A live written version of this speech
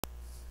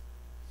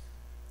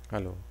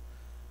Hello.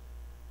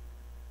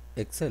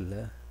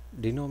 எக்ஸலில்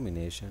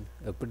டினோமினேஷன்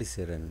எப்படி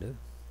செய்கிறேன்னு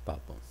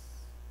பார்ப்போம்.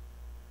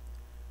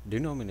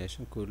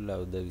 டினோமினேஷன்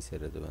கூடுதலாக உதவி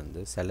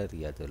செய்கிறது சேலரி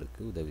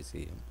அதுகளுக்கு உதவி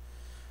செய்யும்.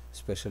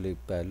 ஸ்பெஷலி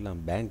இப்போ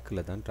எல்லாம்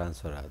பேங்க்கில் தான்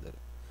ட்ரான்ஸ்ஃபர் ஆகுது.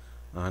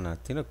 ஆனால்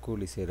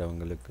தினக்கூலி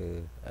செய்கிறவங்களுக்கு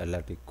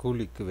இல்லாட்டி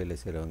கூலிக்கு வேலை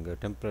செய்கிறவங்க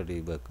டெம்பரரி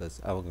ஒர்க்கர்ஸ்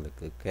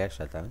அவங்களுக்கு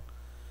கேஷாக தான்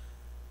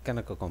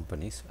கணக்கு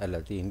கம்பெனிஸ்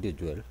இல்லாட்டி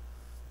இண்டிவிஜுவல்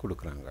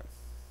கொடுக்குறாங்க.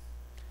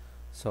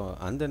 ஸோ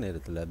அந்த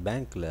நேரத்தில்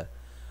பேங்க்கில்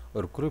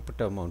ஒரு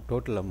குறிப்பிட்ட அமௌண்ட்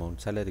டோட்டல் அமௌண்ட்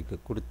சேலரிக்கு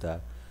கொடுத்தா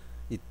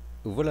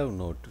இவ்வளவு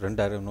நோட்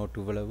 2000 நோட்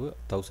இவ்வளவு,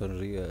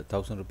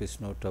 1000 ருபீஸ்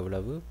நோட்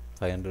எவ்வளவு,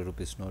 500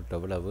 ருபீஸ் நோட்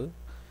எவ்வளவு,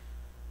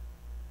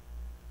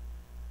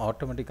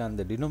 ஆட்டோமேட்டிக்காக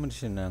அந்த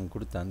டினோமினேஷன் நாங்கள்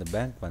கொடுத்தா அந்த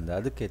பேங்க்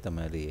அதுக்கேற்ற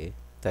மாதிரியே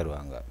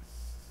தருவாங்க.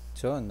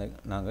 ஸோ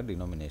நாங்கள்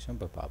டினோமினேஷன்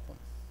இப்போ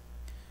பார்ப்போம்.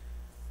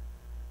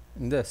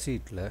 இந்த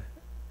ஷீட்டில்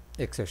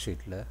எக்ஸல்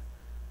ஷீட்டில்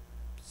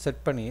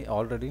செட் பண்ணி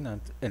ஆல்ரெடி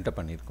நான் என்டர்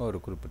பண்ணியிருக்கேன். ஒரு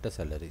குறிப்பிட்ட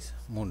சேலரிஸ்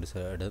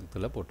 3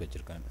 இடத்துல போட்டு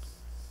வச்சுருக்கேன்.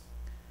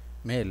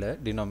 மேலே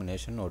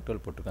டினாமினேஷன்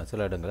நோட்டுகள் போட்டிருக்கேன்.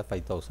 சில இடங்களில்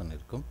 5000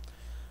 இருக்கும்.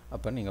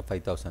 அப்போ நீங்கள்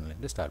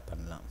 5000லேருந்து ஸ்டார்ட்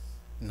பண்ணலாம்.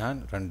 நான்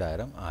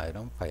 2000,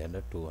 1000,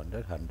 500, 200,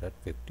 100,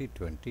 50,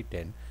 20,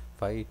 10,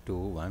 5, 2,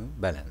 1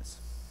 பேலன்ஸ்.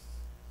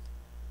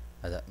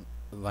 அதான்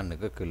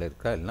 1க்கு கீழே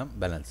இருக்கா எல்லாம்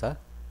பேலன்ஸாக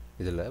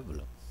இதில்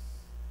விழும்.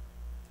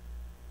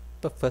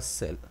 இப்போ ஃபர்ஸ்ட்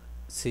செல்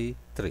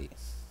C3.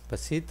 இப்போ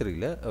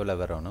C3யில் எவ்வளோ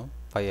வரணும்?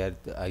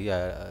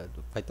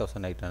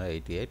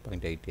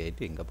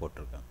 5888.88 இங்கே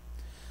போட்டிருக்கேன்.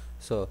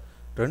 ஸோ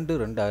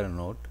 2000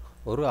 நோட்,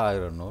 ஒரு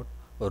 1000 நோட்,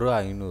 ஒரு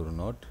 500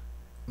 நோட்,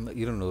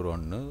 200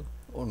 ஒன்று,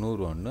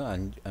 100 ஒன்று,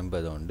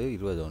 50 ஒன்று,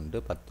 20 ஒன்று,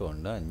 10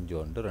 ஒன்று, 5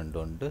 ஒன்று, 2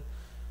 ஒன்று,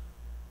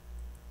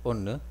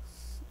 1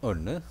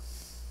 1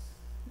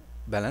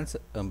 பேலன்ஸ்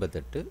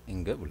 88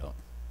 இங்கே விழும்.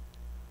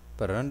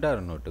 இப்போ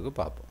 2000 நோட்டுக்கு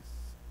பார்ப்போம்.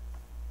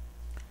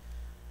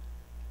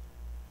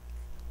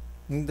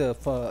 இந்த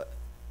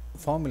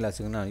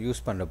ஃபார்முலாஸுக்கு நான்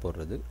யூஸ் பண்ண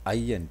போடுறது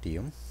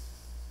ஐஎன்டியும்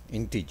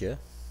இன்டிஜர்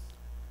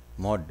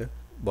மாட்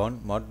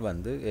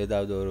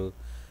ஏதாவது ஒரு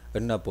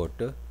எண்ணை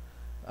போட்டு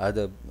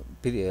அதை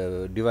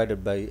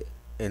டிவைடட் பை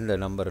எந்த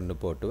நம்பர்னு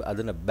போட்டு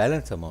அதில்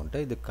பேலன்ஸ் அமௌண்ட்டை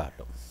இது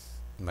காட்டும்.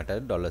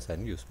 மற்றது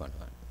 $சைன் யூஸ்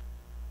பண்ணுவேன்.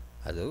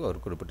 அது ஒரு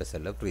குறிப்பிட்ட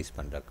செல்லை ஃப்ரீஸ்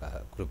பண்ணுறதுக்காக,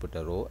 குறிப்பிட்ட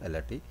ரோ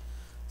இல்லாட்டி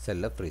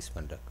செல்லை ஃப்ரீஸ்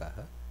பண்ணுறதுக்காக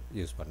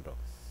யூஸ்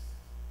பண்ணுறோம்.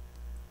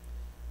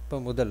 இப்போ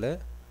முதல்ல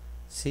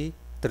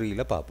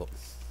C3யில் பார்ப்போம்.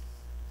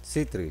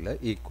 C3யில்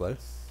equal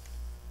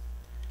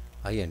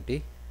INT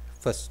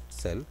first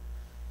sell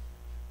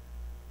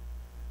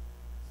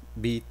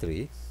B3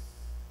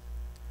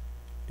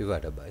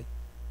 divided by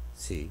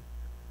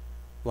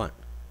C1.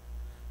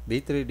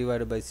 B3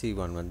 divided by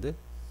C1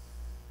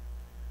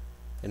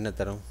 என்ன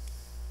தரும்?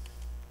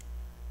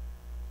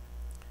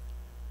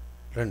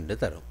 2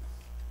 தரும்.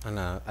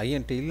 ஆனால்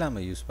ஐஎன்டி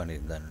இல்லாமல் யூஸ்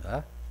பண்ணியிருந்தாண்டா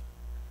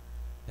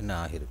என்ன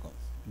ஆகியிருக்கும்?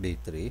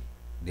 B3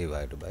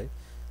 divided by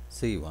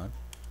C1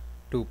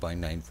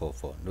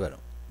 2.944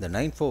 வரும். இந்த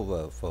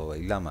 944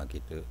 இல்லாமல்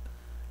ஆக்கிட்டு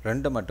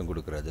 2 மட்டும்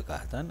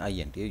கொடுக்கறதுக்காக தான்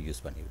ஐஎன்டியை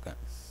யூஸ்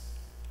பண்ணியிருக்கேன்.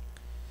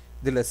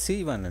 இதில்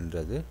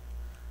C1ன்றது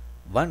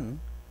 1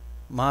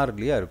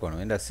 மாறிலியாக இருக்கணும்.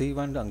 ஏன்னா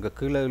C1 அங்கே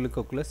கீழே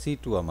இழுக்கக்குள்ளே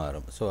C2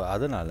 மாறும். ஸோ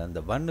அதனால் அந்த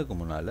 1க்கு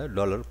முன்னால் $.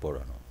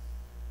 போடணும்.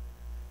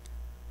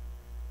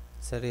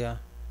 சரியா?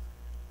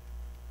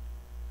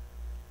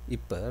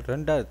 இப்போ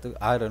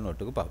 1000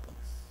 நோட்டுக்கு பார்ப்போம்.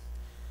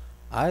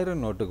 1000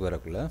 நோட்டுக்கு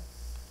வரக்குள்ள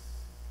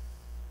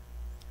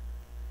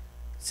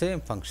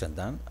சேம் ஃபங்க்ஷன்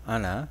தான்.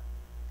 ஆனால்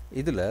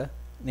இதில்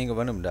நீங்கள்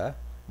வேணும்டா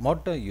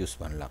மோட்டோ யூஸ்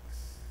பண்ணலாம்.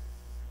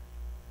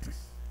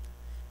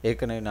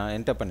 ஏற்கனவே நான்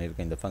என்டர்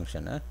பண்ணியிருக்கேன் இந்த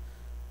ஃபங்க்ஷனை,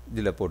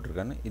 இதில்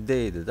போட்டிருக்கேன்னு இதே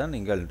இது தான்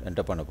நீங்கள்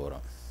என்டர் பண்ண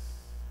போகிறோம்.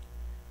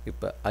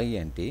 இப்போ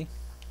ஐஎன்டி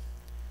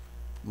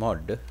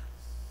மாட்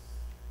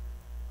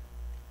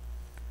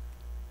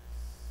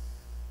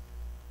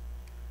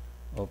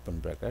ஓப்பன்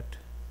ப்ராக்கெட்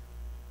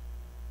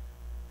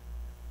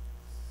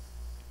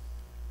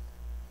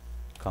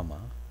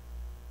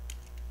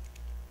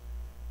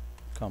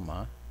கமா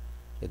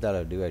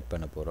இதால் டிவைட்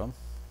பண்ண போகிறோம்.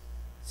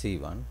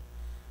 C1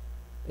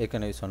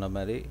 ஏற்கனவே சொன்ன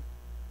மாதிரி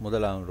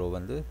முதலாம் ரோ $.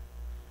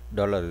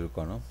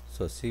 இருக்கணும்.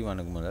 ஸோ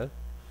C1க்கு முதல்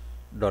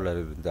 $.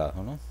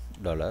 இருந்தாகணும்.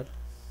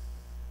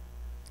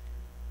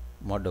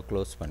 மாட்டை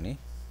க்ளோஸ் பண்ணி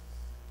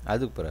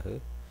அதுக்கு பிறகு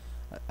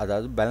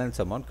அதாவது பேலன்ஸ்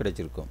அமௌண்ட்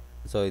கிடைச்சிருக்கும்.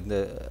 ஸோ இந்த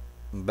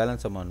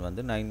பேலன்ஸ் அமௌண்ட்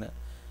 9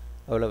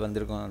 எவ்வளோ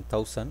வந்திருக்கும்?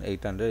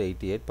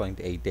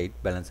 1888.88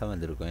 பேலன்ஸாக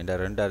வந்திருக்கும். இந்த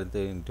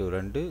 2000 ×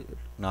 2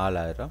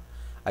 4000,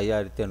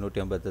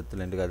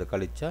 5888 அதை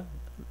கழிச்சா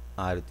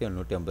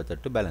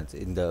 1858 பேலன்ஸ்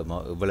இந்த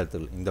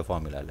இவ்வளத்தில் இந்த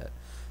ஃபார்முலாவில்.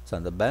 ஸோ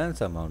அந்த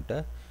பேலன்ஸ் அமௌண்ட்டை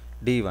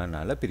D1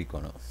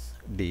 பிரிக்கணும்.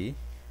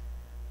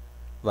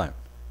 D1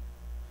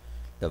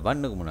 இந்த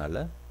 1க்கு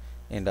முன்னால்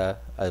ஏண்டா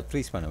அது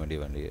ஃப்ரீஸ் பண்ண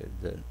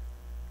வேண்டியது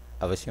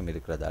அவசியம்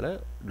இருக்கிறதால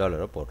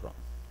 $. போடுறோம்.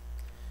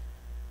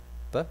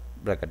 இப்போ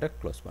ப்ராக்கெட்டை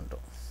க்ளோஸ்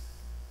பண்ணுறோம்.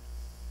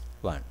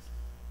 1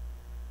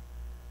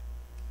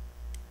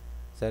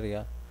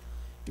 சரியா?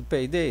 இப்போ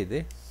இது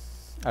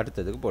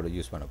அடுத்ததுக்கு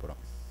யூஸ் பண்ண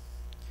போகிறோம்.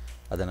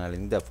 அதனால்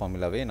இந்த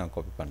ஃபார்முலாவே நான்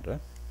காப்பி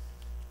பண்ணுறேன்.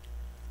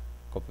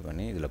 காப்பி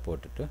பண்ணி இதில்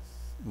போட்டுட்டு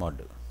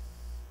மாடு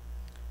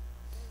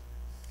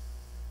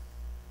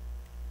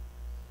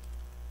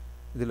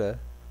இதில்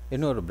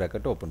இன்னொரு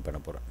ப்ராக்கெட் ஓப்பன் பண்ண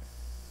போகிறேன்.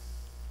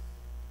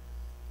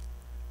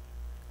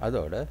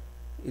 அதோட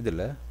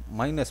இதில்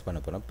மைனஸ் பண்ண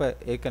போகிறோம். இப்போ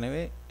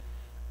ஏற்கனவே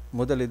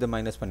முதல் இதை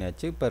மைனஸ்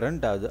பண்ணியாச்சு. இப்போ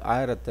ரெண்டாவது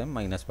 1000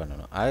 மைனஸ்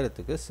பண்ணணும்.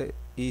 1000க்கு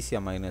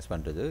ஈஸியாக மைனஸ்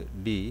பண்ணுறது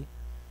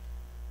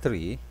D3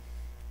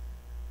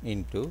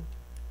 இன்ட்டு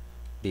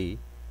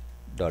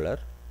 $1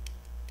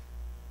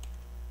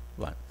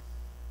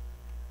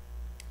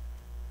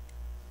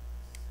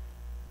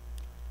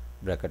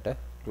 ப்ராக்கெட்டை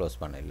க்ளோஸ்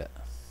பண்ணல.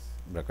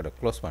 ப்ராக்கெட்டை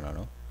க்ளோஸ்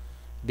பண்ணணும்.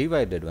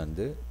 டிவைடட்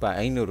வந்து இப்போ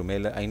 500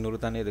 மேலே 500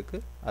 தானே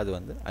இருக்குது, அது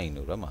வந்து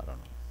 500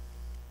 மாறணும்.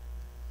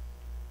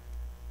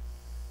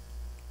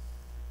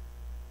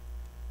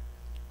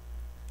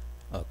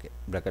 ஓகே,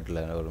 ப்ராக்கெட்டில்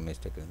ஒரு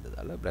மிஸ்டேக்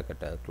இருந்ததால்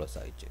ப்ராக்கெட்டை க்ளோஸ்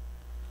ஆகிடுச்சு.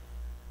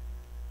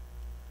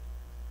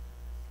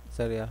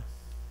 சரியா?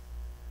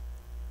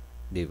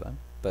 D1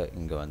 இப்போ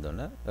இங்கே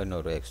வந்தோன்னே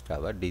இன்னொரு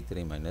எக்ஸ்ட்ராவாக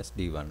D3 மைனஸ்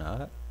D1ஆக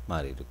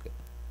மாறி இருக்கு.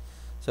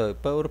 ஸோ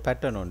இப்போ ஒரு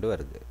பேட்டர்ன் ஒன்று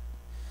வருது.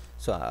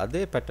 ஸோ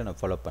அதே பேட்டர்னை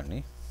ஃபாலோ பண்ணி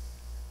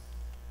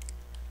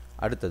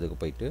அடுத்ததுக்கு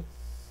போயிட்டு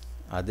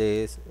அதே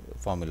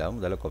ஃபார்முலாவை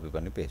முதல்ல காப்பி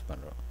பண்ணி பேஸ்ட்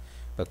பண்ணுறோம்.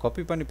 இப்போ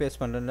காப்பி பண்ணி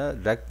பேஸ்ட் பண்ணுறதுனா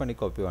ட்ராக் பண்ணி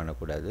காப்பி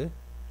பண்ணக்கூடாது.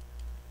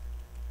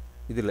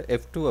 இதில்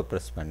F2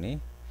 ப்ரெஸ் பண்ணி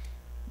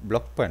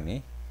ப்ளாக் பண்ணி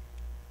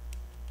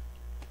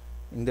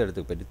இந்த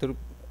இடத்துக்கு போய்ட்டு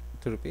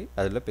திருப்பி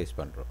அதில் பேஸ்ட்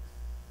பண்ணுறோம்.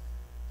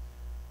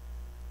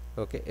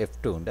 Okay,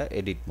 F2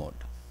 edit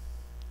mode.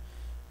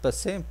 இப்போ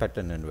சேம்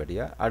பேட்டர்ன்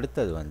வழியாக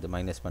அடுத்தது வந்து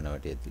மைனஸ் பண்ண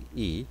வேண்டியது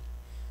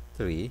E3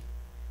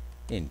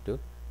 இன்ட்டு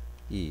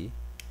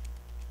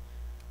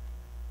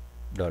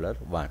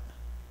 $1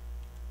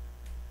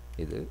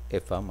 இது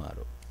F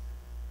மாறும்.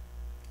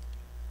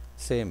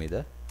 சேம்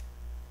இதை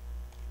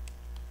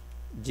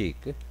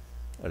Gக்கு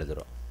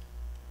எழுதுகிறோம்.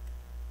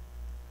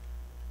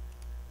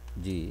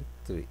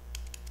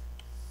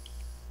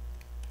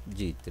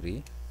 G3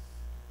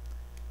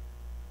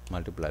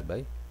 multiplied by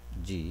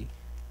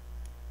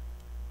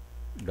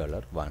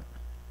 $1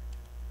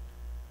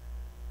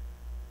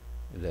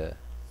 இது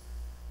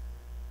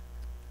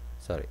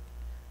சாரி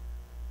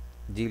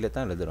ஜியில்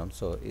தான் எழுதுகிறோம்.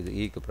 ஸோ இது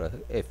ஈக்கு பிறகு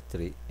F3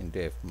 into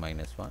F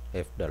minus 1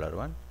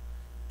 $1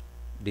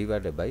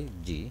 divided by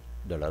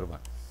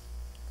 $1.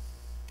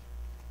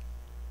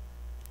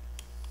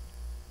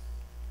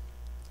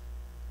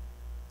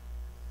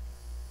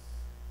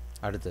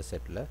 அடுத்த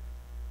settle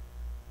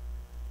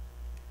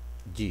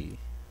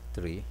G3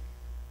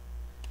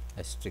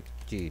 asterisk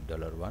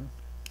 $1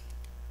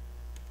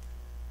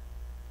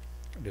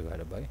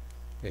 divided by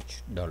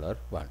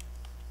 $1.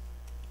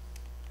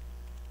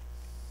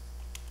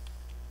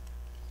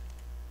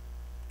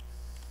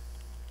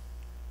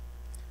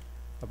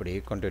 அப்படியே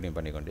கண்டினியூ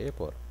பண்ணிக்கொண்டே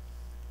போகிறோம்.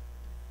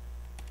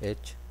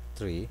 H3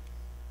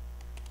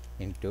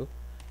 into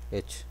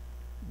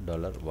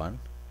 $1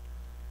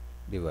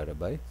 divided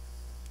by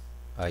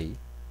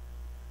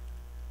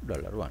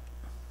 $1.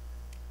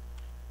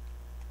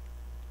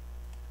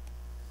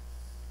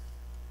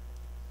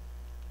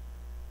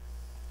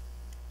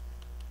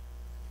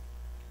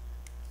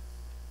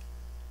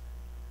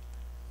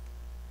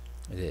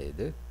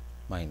 இது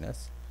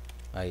minus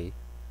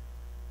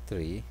I3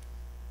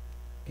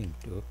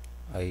 into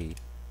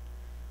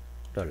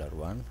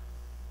 $1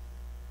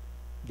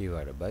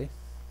 divided by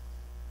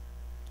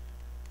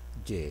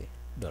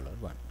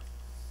 $1.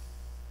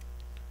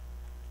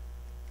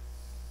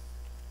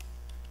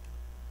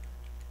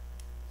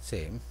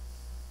 Same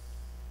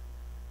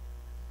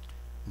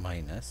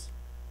minus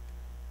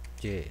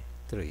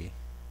 $3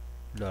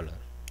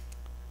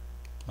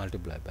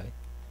 multiplied by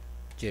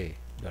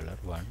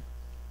 $1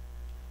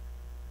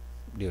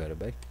 divided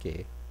by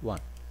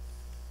K1.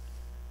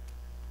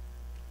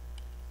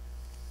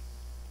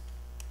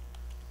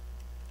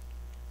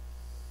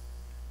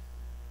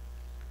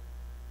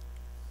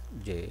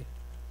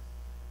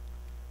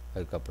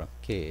 அதுக்கப்புறம்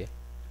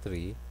K3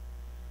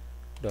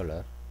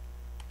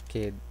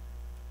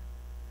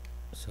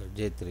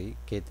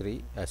 K3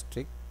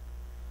 asterisk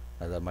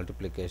as a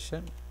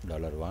multiplication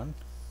 $1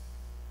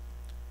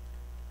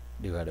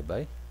 divided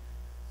by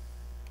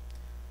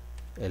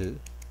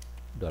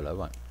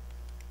 $1.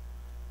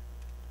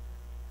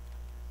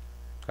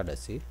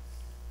 கடைசி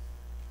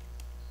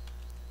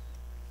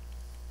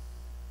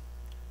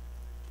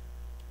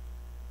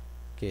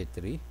K3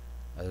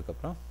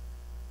 அதுக்கப்புறம்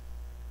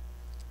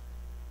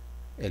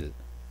L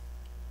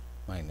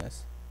minus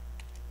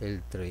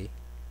L3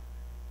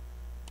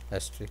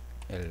 asterisk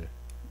 $1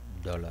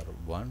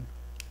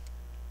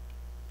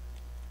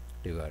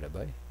 divided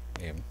by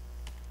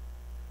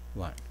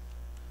M1.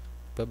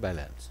 இப்போ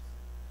balance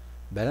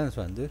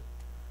வந்து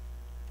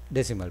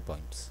decimal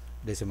points,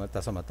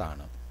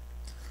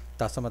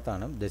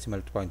 தசமத்தானம்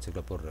decimal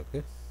பாயிண்ட்ஸுக்குள்ள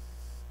போடுறதுக்கு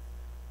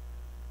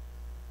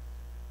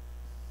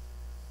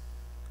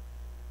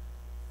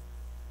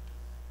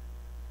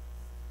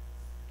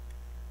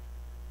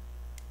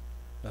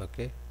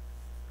okay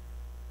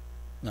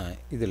நான்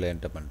இதில்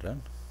enter பண்ணுறேன்.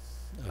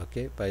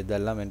 Okay, இப்போ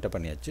இதெல்லாம் என்டர்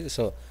பண்ணியாச்சு.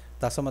 ஸோ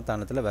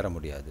தசமத்தானத்தில் வர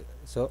முடியாது.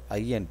 ஸோ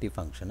INT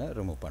ஃபங்க்ஷனை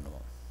ரிமூவ்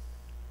பண்ணுவோம்.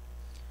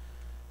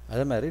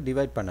 அதே மாதிரி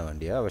டிவைட் பண்ண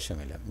வேண்டிய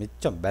அவசியம் இல்லை.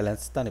 மிச்சம்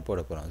பேலன்ஸ் தானே போட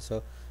போகிறோம். ஸோ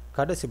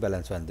கடைசி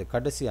பேலன்ஸ் வந்து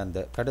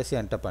கடைசி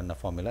என்டர் பண்ண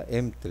ஃபார்முலா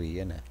M3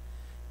 என்ன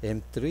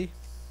M3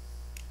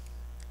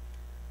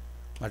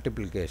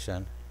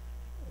 மல்டிப்ளிகேஷன்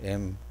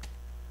 $1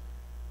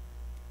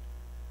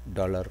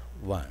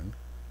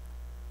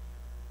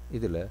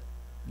 இதில்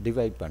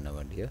டிவைட் பண்ண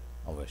வேண்டிய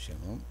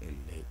அவசியமும்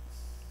இல்லை.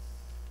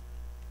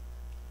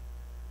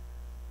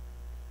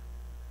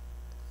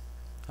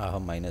 ஆக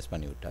மைனஸ்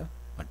பண்ணிவிட்டால்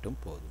மட்டும்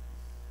போதும்.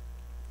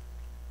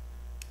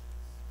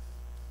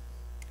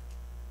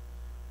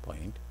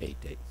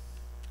 0.88.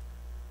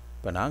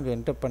 இப்போ நாங்கள்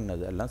என்டர்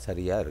பண்ணது எல்லாம்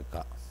சரியாக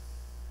இருக்கா?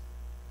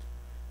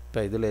 இப்போ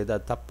இதில்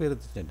ஏதாவது தப்பு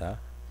இருந்துச்சுன்னா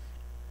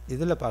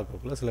இதில்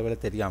பார்க்கக்குள்ள சில வேளை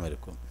தெரியாமல்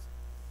இருக்கும்.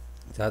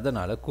 ஸோ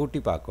அதனால் கூட்டி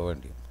பார்க்க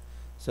வேண்டியும்.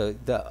 ஸோ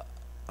இதை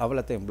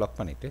அவ்வளோத்தையும் ப்ளாக்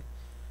பண்ணிவிட்டு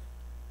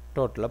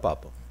டோட்டலாக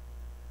பார்ப்போம்.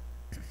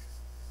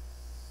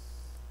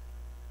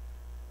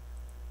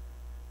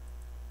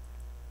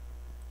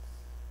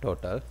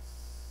 டோட்டல்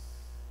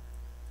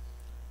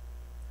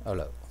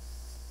அவ்வளோ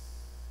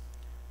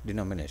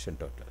டினாமினேஷன்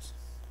டோட்டல்ஸ்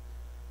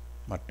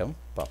மட்டும்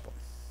பார்ப்போம்.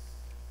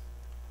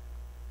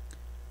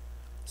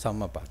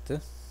 சம்மை பார்த்து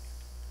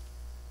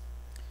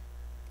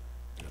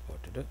இதில்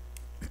போட்டுட்டு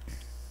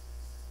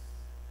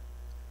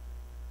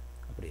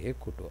அப்படியே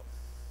கூட்டுவோம்.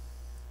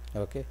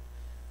 ஓகே,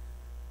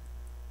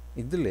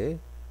 இதில்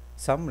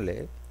சம்மில்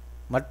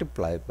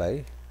மல்டிப்ளை பை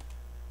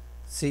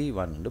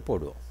C1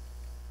 போடுவோம்.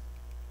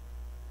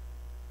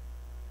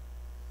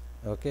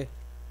 ஓகே,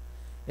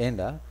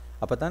 ஏண்டா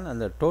அப்போ தான்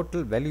அந்த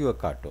டோட்டல் வேல்யூவை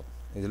காட்டும்.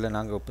 இதில்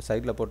நாங்கள் இப்போ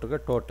சைடில் போட்டிருக்க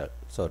டோட்டல்.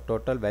 ஸோ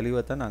டோட்டல்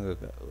வேல்யூவை தான் நாங்கள்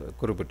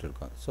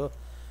குறிப்பிட்டிருக்கோம். ஸோ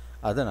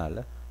அதனால்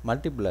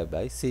மல்டிப்ளை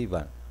பை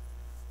C1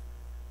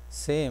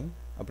 சேம்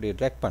அப்படி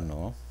ட்ராக்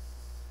பண்ணுவோம்.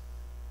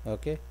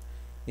 ஓகே,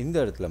 இந்த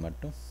இடத்துல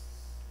மட்டும்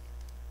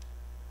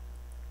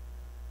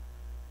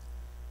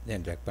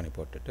தென் ட்ராக் பண்ணி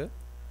போட்டுட்டு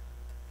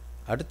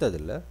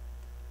அடுத்ததில்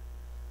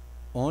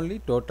ஓன்லி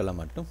டோட்டலை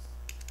மட்டும்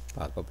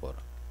பார்க்க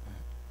போகிறோம்.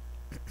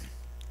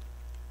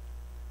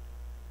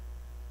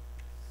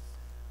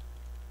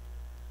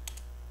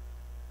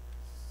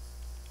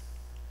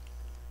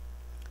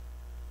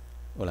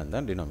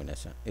 இவ்வளோதான்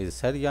டினாமினேஷன். இது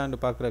சரியான்னு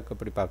பார்க்குறதுக்கு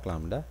எப்படி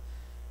பார்க்கலாம்டா,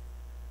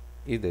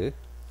 இது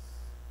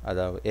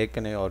அதாவது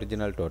ஏற்கனவே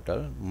ஒரிஜினல்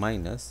டோட்டல்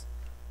மைனஸ்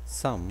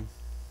சம்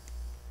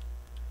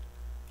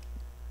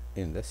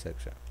இந்த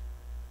செக்ஷன்,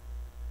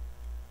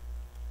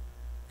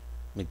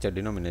 மிச்ச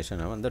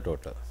டினாமினேஷனை வந்து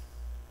டோட்டல்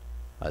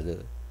அது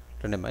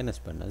 2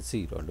 மைனஸ் பண்ண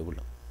 0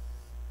 விழும்.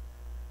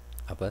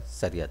 அப்போ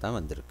சரியாக தான்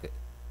வந்திருக்கு.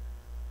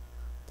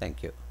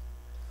 தேங்க்யூ.